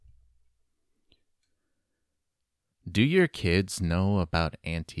Do your kids know about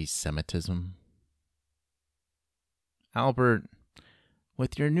anti-Semitism? Albert,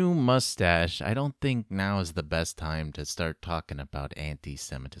 with your new mustache, I don't think now is the best time to start talking about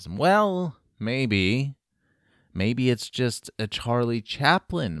anti-Semitism. Well, maybe. Maybe it's just a Charlie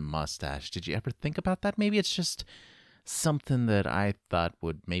Chaplin mustache. Did you ever think about that? Maybe it's just something that I thought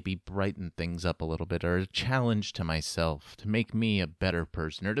would maybe brighten things up a little bit, or a challenge to myself to make me a better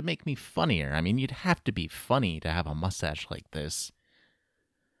person, or to make me funnier. I mean, you'd have to be funny to have a mustache like this.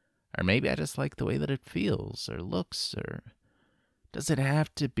 Or maybe I just like the way that it feels or looks, or does it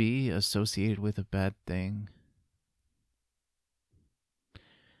have to be associated with a bad thing?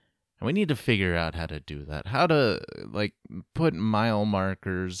 And we need to figure out how to do that. How to, put mile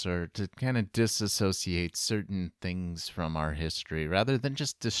markers or to kind of disassociate certain things from our history rather than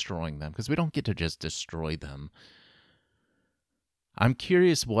just destroying them, because we don't get to just destroy them. I'm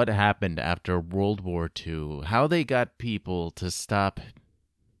curious what happened after World War II, how they got people to stop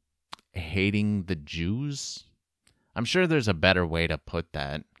hating the Jews. I'm sure there's a better way to put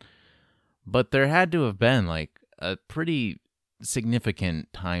that, but there had to have been a pretty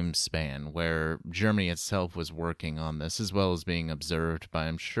significant time span where Germany itself was working on this, as well as being observed by,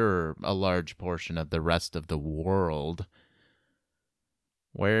 I'm sure, a large portion of the rest of the world,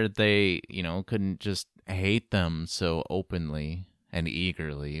 where they, couldn't just hate them so openly and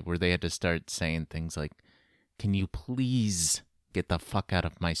eagerly, where they had to start saying things like, "Can you please get the fuck out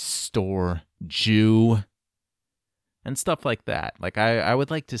of my store, Jew?" And stuff like that. I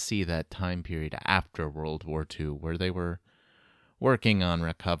would like to see that time period after World War II, where they were working on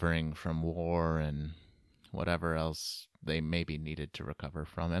recovering from war and whatever else they maybe needed to recover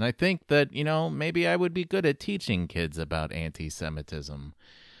from. And I think that, maybe I would be good at teaching kids about anti-Semitism.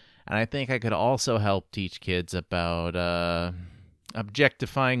 And I think I could also help teach kids about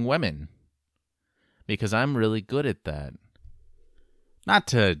objectifying women, because I'm really good at that. Not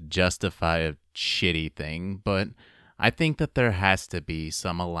to justify a shitty thing, but I think that there has to be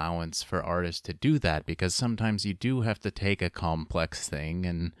some allowance for artists to do that, because sometimes you do have to take a complex thing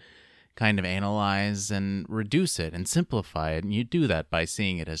and kind of analyze and reduce it and simplify it. And you do that by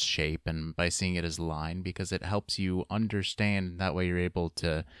seeing it as shape and by seeing it as line, because it helps you understand. That way you're able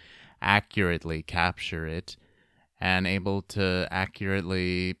to accurately capture it and able to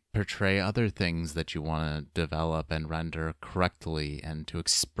accurately portray other things that you want to develop and render correctly and to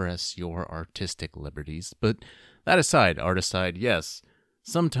express your artistic liberties. But that aside, art aside, yes,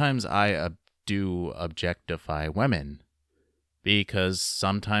 sometimes I do objectify women, because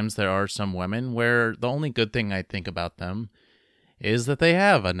sometimes there are some women where the only good thing I think about them is that they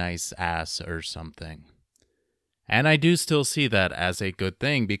have a nice ass or something. And I do still see that as a good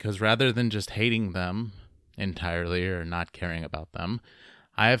thing, because rather than just hating them entirely or not caring about them,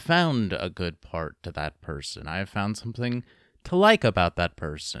 I have found a good part to that person. I have found something to like about that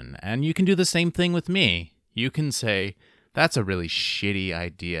person. And you can do the same thing with me. You can say, "That's a really shitty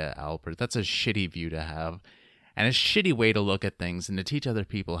idea, Albert. That's a shitty view to have, and a shitty way to look at things and to teach other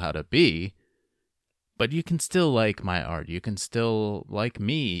people how to be." But you can still like my art. You can still like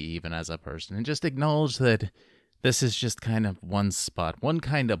me, even as a person, and just acknowledge that this is just kind of one spot, one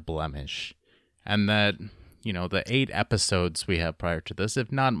kind of blemish. And that, the 8 episodes we have prior to this, if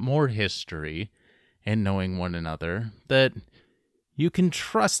not more history in knowing one another, that you can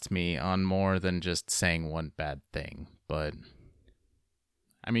trust me on more than just saying one bad thing. But,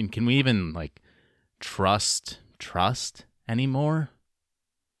 I mean, can we even, trust anymore?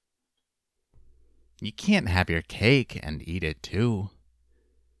 You can't have your cake and eat it too.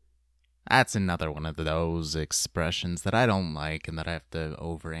 That's another one of those expressions that I don't like and that I have to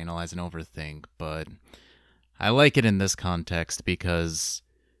overanalyze and overthink. But I like it in this context because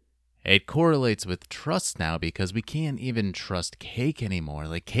it correlates with trust now, because we can't even trust cake anymore.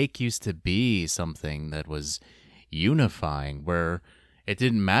 Cake used to be something that was unifying, where it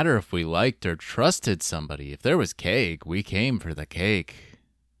didn't matter if we liked or trusted somebody. If there was cake, we came for the cake.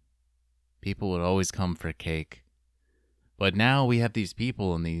 People would always come for cake. But now we have these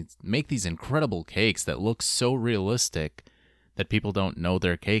people, and they make these incredible cakes that look so realistic that people don't know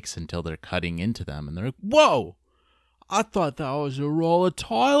they're cakes until they're cutting into them. And they're like, "Whoa! I thought that was a roll of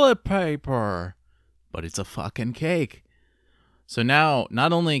toilet paper." But it's a fucking cake. So now,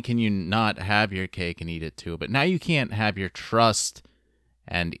 not only can you not have your cake and eat it too, but now you can't have your trust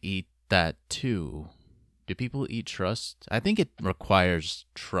and eat that too. Do people eat trust? I think it requires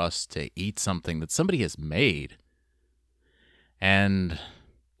trust to eat something that somebody has made. And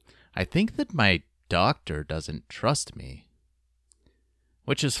I think that my doctor doesn't trust me,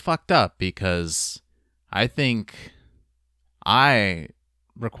 which is fucked up, because I think I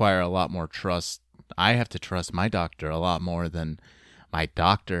require a lot more trust I have to trust my doctor a lot more than my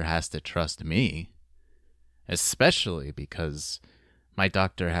doctor has to trust me, especially because my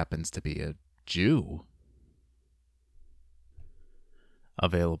doctor happens to be a Jew.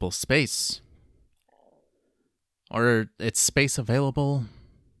 Available space. Or it's space available.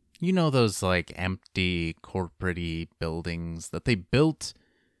 You know those like empty corporate buildings that they built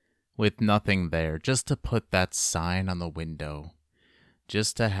with nothing there just to put that sign on the window,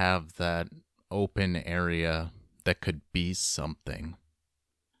 just to have that open area that could be something.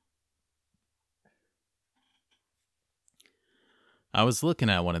 I was looking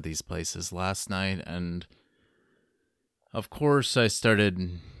at one of these places last night, and of course I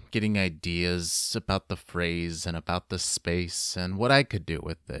started getting ideas about the phrase and about the space and what I could do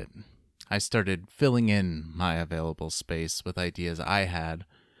with it. I started filling in my available space with ideas I had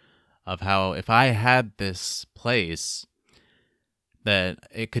of how if I had this place, that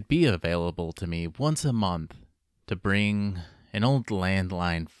it could be available to me once a month to bring an old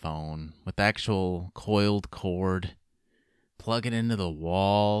landline phone with actual coiled cord, plug it into the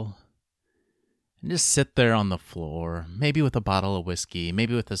wall, and just sit there on the floor, maybe with a bottle of whiskey,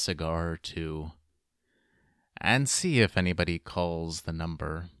 maybe with a cigar or two, and see if anybody calls the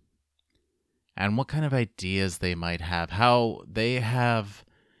number and what kind of ideas they might have, how they have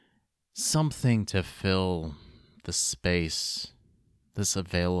something to fill the space, this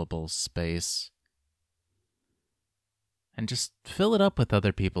available space, and just fill it up with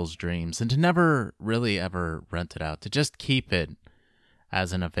other people's dreams, and to never really ever rent it out, to just keep it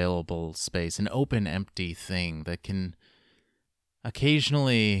as an available space, an open, empty thing that can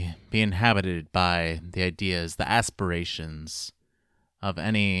occasionally be inhabited by the ideas, the aspirations of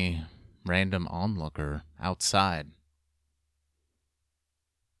any random onlooker outside.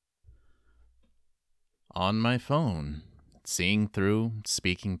 On my phone, seeing through,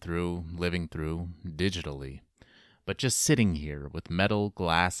 speaking through, living through, digitally, but just sitting here with metal,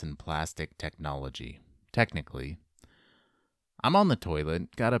 glass, and plastic technology, technically. I'm on the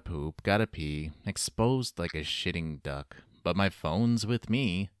toilet, gotta poop, gotta pee, exposed like a shitting duck, but my phone's with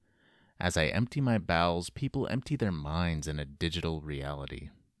me. As I empty my bowels, people empty their minds in a digital reality.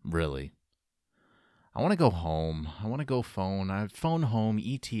 Really. I want to go home. I want to go phone. I phone home,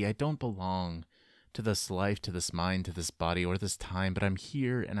 E.T. I don't belong to this life, to this mind, to this body, or this time, but I'm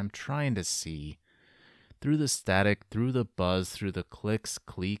here and I'm trying to see. Through the static, through the buzz, through the clicks,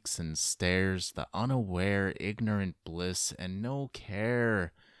 cleeks, and stares, the unaware, ignorant bliss, and no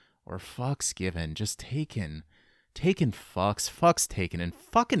care or fucks given, just taken. Taken fucks taken, and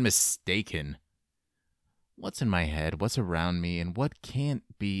fucking mistaken. What's in my head, what's around me, and what can't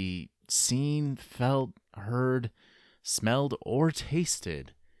be seen, felt, heard, smelled, or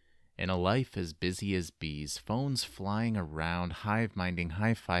tasted in a life as busy as bees, phones flying around, hive-minding,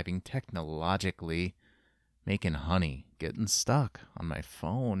 high-fiving technologically, making honey, getting stuck on my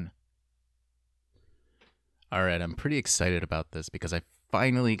phone. Alright, I'm pretty excited about this because I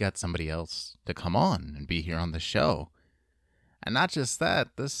finally got somebody else to come on and be here on the show. And not just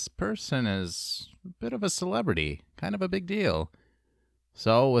that, this person is a bit of a celebrity, kind of a big deal.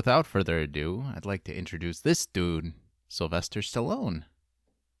 So without further ado, I'd like to introduce this dude, Sylvester Stallone.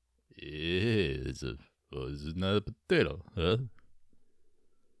 It's not a potato, huh?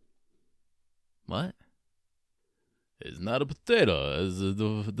 What? It's not a potato.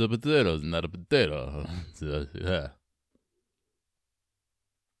 The potato is not a potato. Yeah.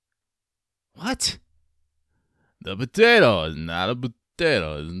 What? The potato is not a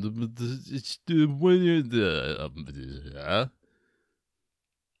potato. It's when you're huh?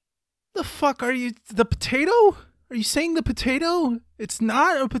 The fuck are you? The potato? Are you saying the potato? It's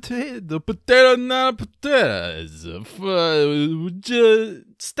not a potato. The potato is not a potato. It's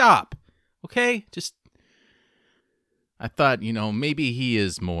Stop. Okay? Just. I thought, maybe he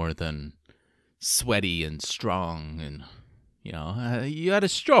is more than sweaty and strong and, you had a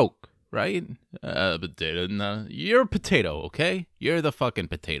stroke, right? potato. No. You're a potato, okay? You're the fucking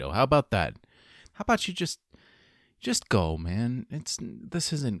potato. How about that? How about you just go, man?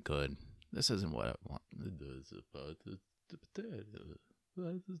 This isn't good. This isn't what I want. It's about the potato.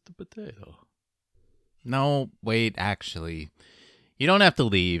 What is the potato? No, wait, actually. You don't have to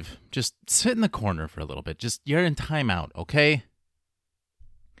leave. Just sit in the corner for a little bit. You're in timeout, okay?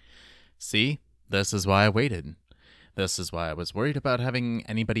 See? This is why I waited. This is why I was worried about having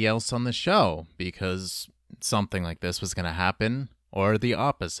anybody else on the show, because something like this was going to happen, or the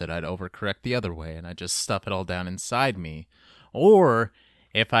opposite. I'd overcorrect the other way, and I'd just stuff it all down inside me. Or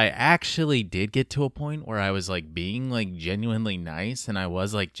if I actually did get to a point where I was being genuinely nice and I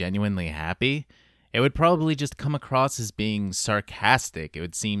was genuinely happy, it would probably just come across as being sarcastic. It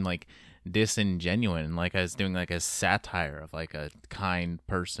would seem disingenuine, like I was doing like a satire of like a kind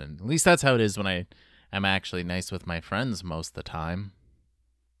person. At least that's how it is when I'm actually nice with my friends most of the time.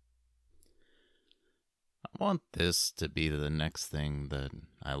 I want this to be the next thing that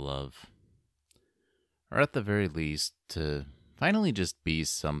I love. Or at the very least, to finally just be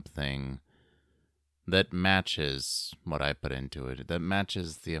something that matches what I put into it, that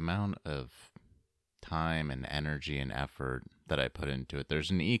matches the amount of time and energy and effort that I put into it.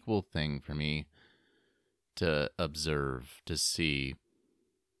 There's an equal thing for me to observe, to see.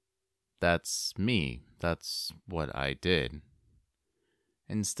 That's me. That's what I did.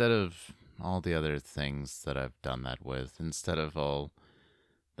 Instead of all the other things that I've done that with, instead of all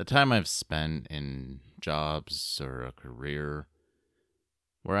the time I've spent in jobs or a career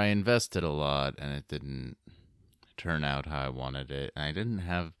where I invested a lot and it didn't turn out how I wanted it, and I didn't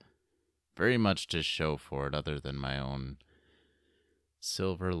have very much to show for it other than my own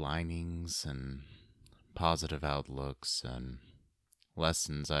silver linings and positive outlooks and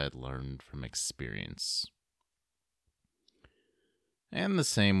lessons I had learned from experience. And the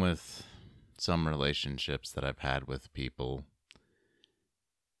same with some relationships that I've had with people.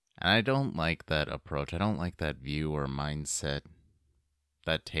 And I don't like that approach. I don't like that view or mindset,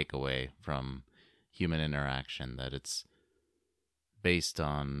 that takeaway from human interaction, that it's based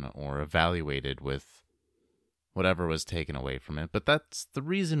on or evaluated with whatever was taken away from it. But that's the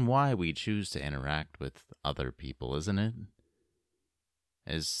reason why we choose to interact with other people, isn't it?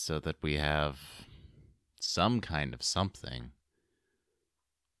 Is so that we have some kind of something.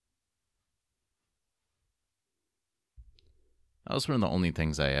 That was one of the only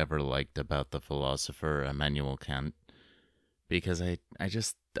things I ever liked about the philosopher Immanuel Kant, because I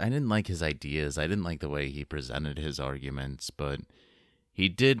didn't like his ideas. I didn't like the way he presented his arguments, but he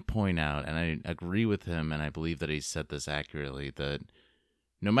did point out, and I agree with him, and I believe that he said this accurately, that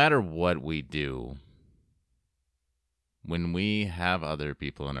no matter what we do, when we have other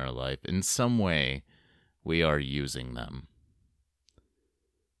people in our life, in some way, we are using them.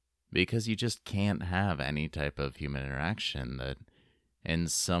 Because you just can't have any type of human interaction that in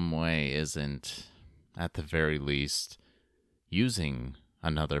some way isn't, at the very least, using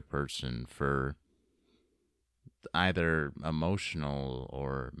another person for either emotional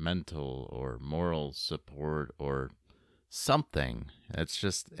or mental or moral support or something. It's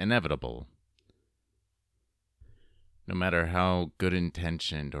just inevitable. No matter how good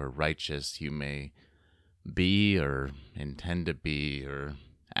intentioned or righteous you may be or intend to be or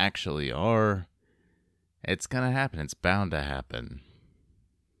actually are, it's gonna happen. It's bound to happen.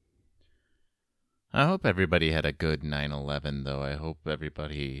 I hope everybody had a good 9/11, though. I hope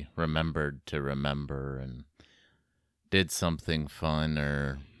everybody remembered to remember and did something fun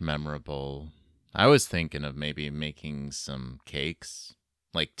or memorable. I was thinking of maybe making some cakes,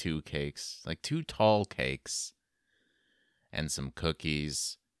 like 2 cakes, like 2 tall cakes, and some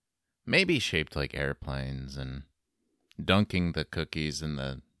cookies, maybe shaped like airplanes, and dunking the cookies in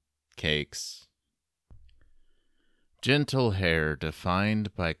the cakes. Gentle hair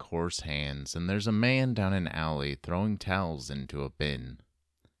defined by coarse hands, and there's a man down an alley throwing towels into a bin.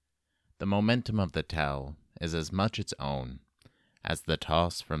 The momentum of the towel is as much its own as the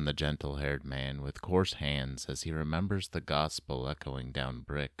toss from the gentle-haired man with coarse hands as he remembers the gospel echoing down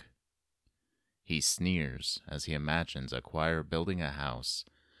brick. He sneers as he imagines a choir building a house,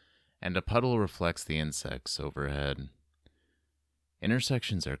 and a puddle reflects the insects overhead.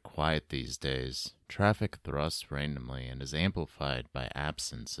 Intersections are quiet these days. Traffic thrusts randomly and is amplified by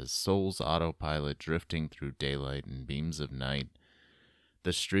absence as Soul's autopilot drifting through daylight and beams of night.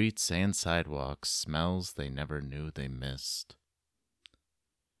 The streets and sidewalks smells they never knew they missed.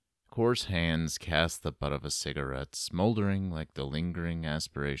 Coarse hands cast the butt of a cigarette, smoldering like the lingering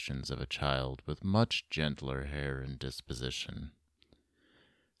aspirations of a child with much gentler hair and disposition.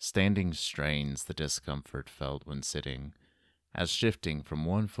 Standing strains the discomfort felt when sitting, as shifting from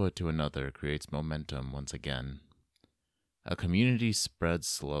one foot to another creates momentum once again. A community spreads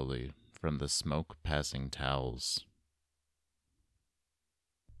slowly from the smoke-passing towels.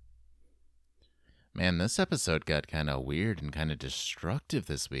 Man, this episode got kind of weird and kind of destructive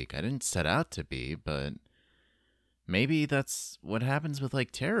this week. I didn't set out to be, but maybe that's what happens with,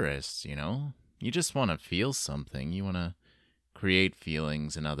 like, terrorists, you know? You just want to feel something. You want to create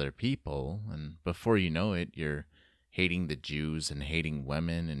feelings in other people, and before you know it, you're hating the Jews and hating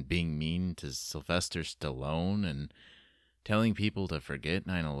women and being mean to Sylvester Stallone and telling people to forget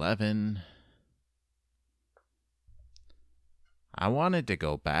 9/11. I wanted to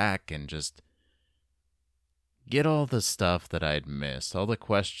go back and just get all the stuff that I'd missed, all the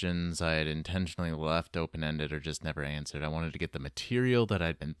questions I had intentionally left open-ended or just never answered. I wanted to get the material that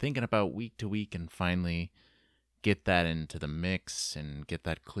I'd been thinking about week to week and finally get that into the mix and get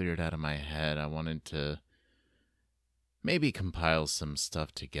that cleared out of my head. I wanted to maybe compile some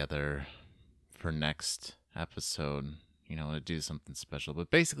stuff together for next episode, to do something special. But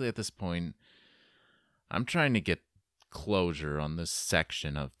basically at this point, I'm trying to get closure on this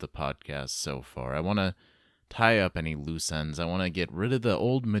section of the podcast so far. I want to tie up any loose ends. I want to get rid of the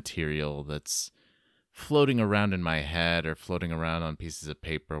old material that's floating around in my head or floating around on pieces of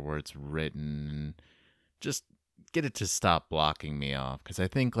paper where it's written, and just get it to stop blocking me off, because I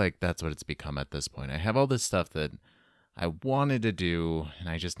think that's what it's become at this point. I have all this stuff that I wanted to do and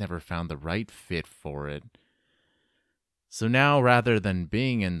I just never found the right fit for it. So now, rather than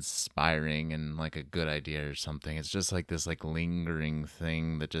being inspiring and a good idea or something, it's just this lingering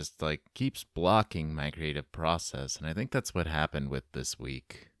thing that just keeps blocking my creative process. And I think that's what happened with this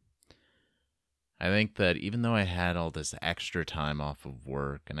week. I think that even though I had all this extra time off of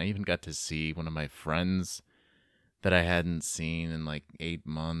work, and I even got to see one of my friends that I hadn't seen in 8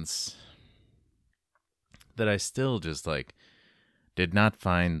 months, that I still just did not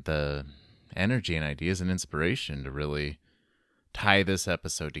find the energy and ideas and inspiration to really tie this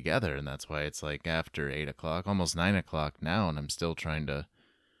episode together. And that's why it's after 8 o'clock, almost 9 o'clock now, and I'm still trying to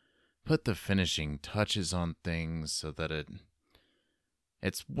put the finishing touches on things so that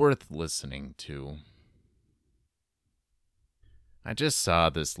it's worth listening to. I just saw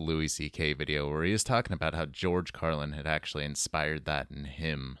this Louis C.K. video where he was talking about how George Carlin had actually inspired that in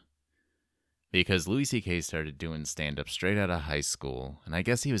him. Because Louis C.K. started doing stand-up straight out of high school, and I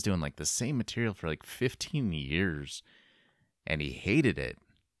guess he was doing the same material for 15 years, and he hated it.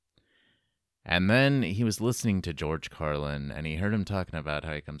 And then he was listening to George Carlin, and he heard him talking about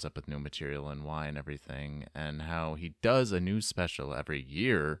how he comes up with new material and why and everything, and how he does a new special every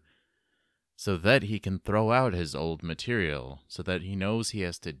year so that he can throw out his old material, so that he knows he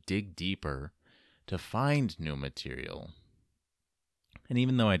has to dig deeper to find new material. And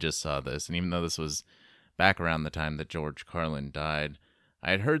even though I just saw this, and even though this was back around the time that George Carlin died,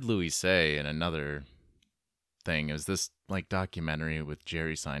 I had heard Louis say in another thing, it was this documentary with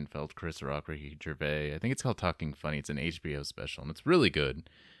Jerry Seinfeld, Chris Rock, Ricky Gervais. I think it's called Talking Funny. It's an HBO special, and it's really good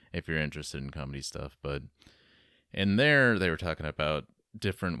if you're interested in comedy stuff. But in there, they were talking about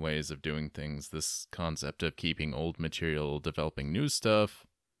different ways of doing things, this concept of keeping old material, developing new stuff.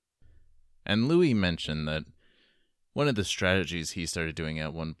 And Louis mentioned that one of the strategies he started doing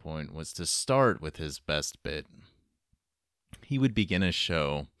at one point was to start with his best bit. He would begin a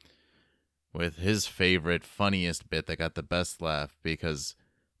show with his favorite, funniest bit that got the best laugh, because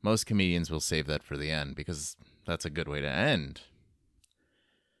most comedians will save that for the end, because that's a good way to end.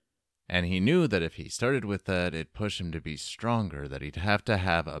 And he knew that if he started with that, it'd push him to be stronger, that he'd have to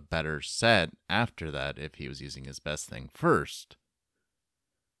have a better set after that if he was using his best thing first.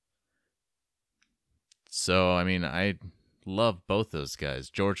 So, I love both those guys.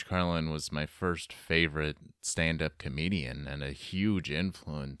 George Carlin was my first favorite stand-up comedian and a huge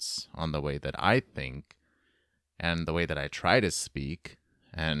influence on the way that I think and the way that I try to speak,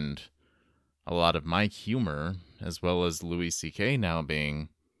 and a lot of my humor, as well as Louis C.K. now being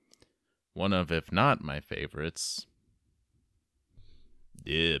one of, if not my favorites.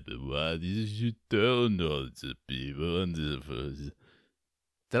 Yeah, but why did you tell all the people?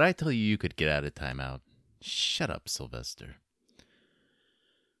 Did I tell you could get out of timeout? Shut up, Sylvester.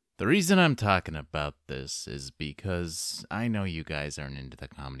 The reason I'm talking about this is because I know you guys aren't into the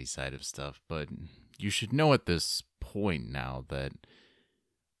comedy side of stuff, but you should know at this point now that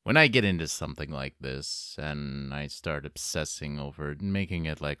when I get into something like this and I start obsessing over it and making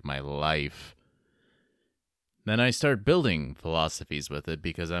it my life, then I start building philosophies with it,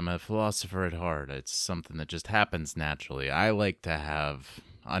 because I'm a philosopher at heart. It's something that just happens naturally. I like to have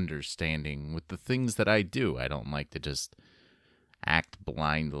understanding with the things that I do. I don't like to just act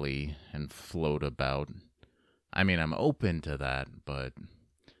blindly and float about. I'm open to that, but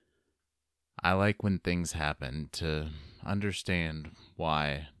I like when things happen to understand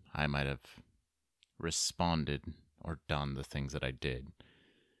why I might have responded or done the things that I did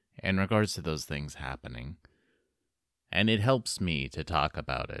in regards to those things happening. And it helps me to talk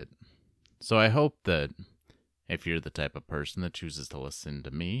about it. So I hope that if you're the type of person that chooses to listen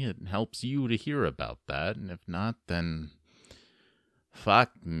to me, it helps you to hear about that. And if not, then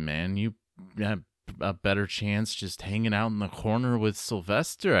fuck, man, you have a better chance just hanging out in the corner with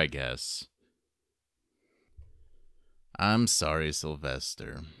Sylvester, I guess. I'm sorry,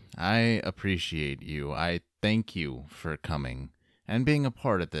 Sylvester. I appreciate you. I thank you for coming and being a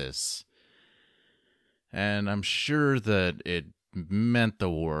part of this. And I'm sure that it meant the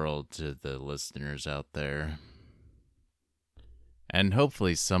world to the listeners out there. And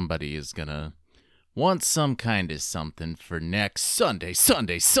hopefully somebody is gonna want some kind of something for next Sunday,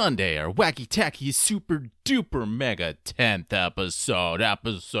 our wacky tacky super duper mega 10th episode.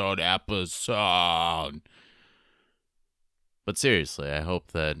 But seriously, I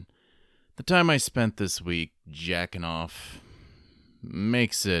hope that the time I spent this week jacking off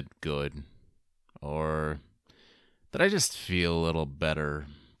makes it good. Or that I just feel a little better,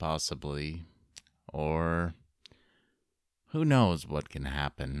 possibly. Or who knows what can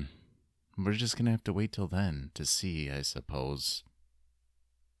happen. We're just gonna have to wait till then to see, I suppose.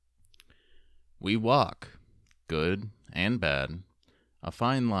 We walk, good and bad, a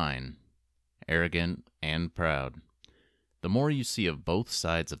fine line, arrogant and proud. The more you see of both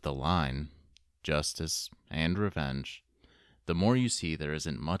sides of the line, justice and revenge, the more you see there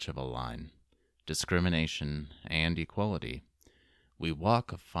isn't much of a line, discrimination and equality. We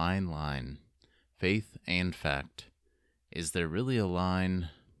walk a fine line, faith and fact. Is there really a line?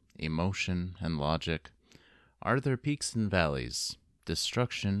 Emotion and logic? Are there peaks and valleys,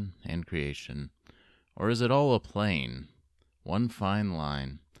 destruction and creation? Or is it all a plain, one fine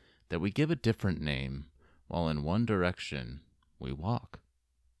line, that we give a different name, while in one direction we walk?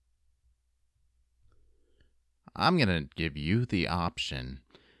 I'm going to give you the option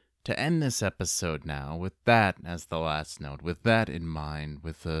to end this episode now with that as the last note, with that in mind,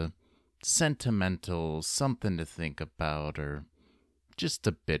 with a sentimental something to think about, or just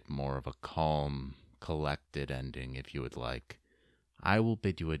a bit more of a calm, collected ending, if you would like. I will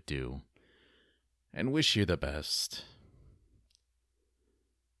bid you adieu, and wish you the best.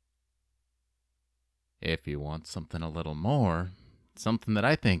 If you want something a little more, something that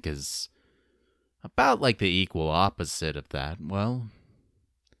I think is about like the equal opposite of that, well,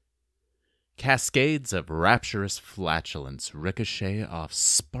 cascades of rapturous flatulence ricochet off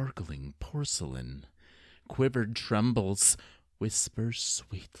sparkling porcelain. Quivered trembles whisper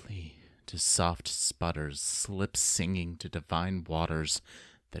sweetly to soft sputters, slip singing to divine waters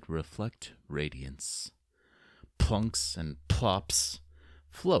that reflect radiance. Plunks and plops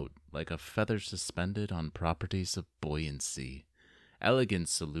float like a feather suspended on properties of buoyancy.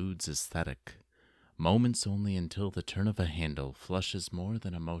 Elegance eludes aesthetic. Moments only until the turn of a handle flushes more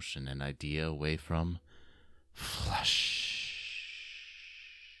than emotion and idea away from flesh.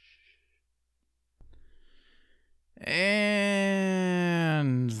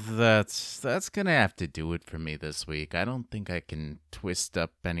 And that's gonna have to do it for me this week. I don't think I can twist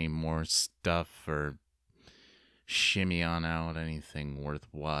up any more stuff or shimmy on out anything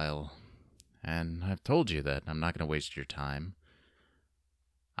worthwhile. And I've told you that I'm not gonna waste your time.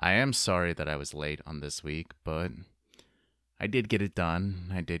 I am sorry that I was late on this week, but I did get it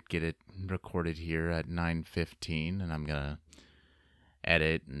done. I did get it recorded here at 9:15, and I'm gonna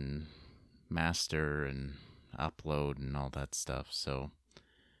edit and master and upload and all that stuff. So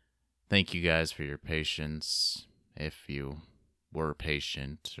thank you guys for your patience. If you were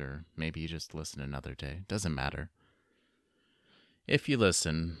patient, or maybe you just listen another day, doesn't matter. If you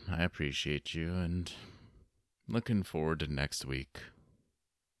listen, I appreciate you, and looking forward to next week.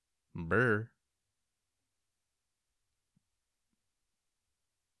 Brr.